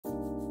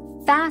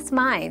Fast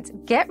minds,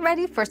 get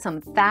ready for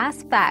some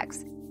fast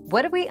facts.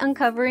 What are we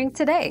uncovering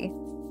today?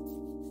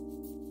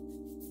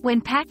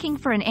 When packing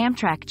for an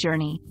Amtrak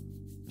journey,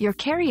 your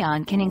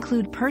carry-on can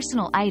include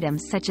personal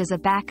items such as a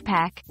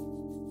backpack,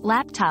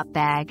 laptop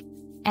bag,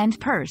 and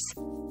purse,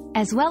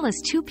 as well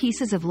as 2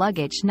 pieces of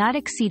luggage not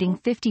exceeding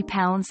 50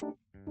 pounds,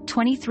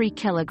 23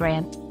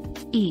 kilograms,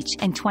 each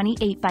and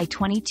 28 by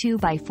 22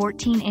 by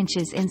 14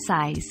 inches in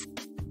size.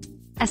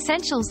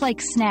 Essentials like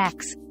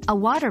snacks, a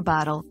water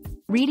bottle,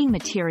 reading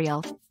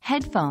material,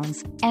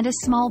 headphones, and a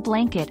small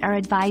blanket are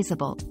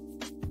advisable.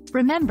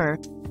 Remember,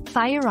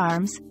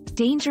 firearms,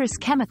 dangerous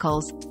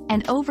chemicals,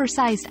 and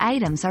oversized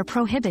items are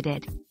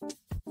prohibited.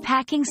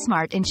 Packing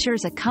smart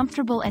ensures a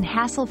comfortable and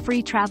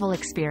hassle-free travel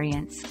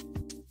experience.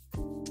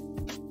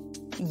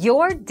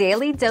 Your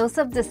daily dose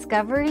of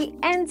discovery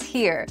ends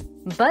here,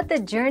 but the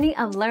journey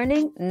of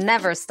learning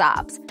never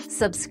stops.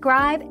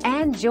 Subscribe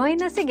and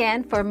join us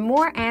again for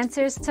more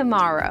answers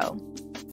tomorrow.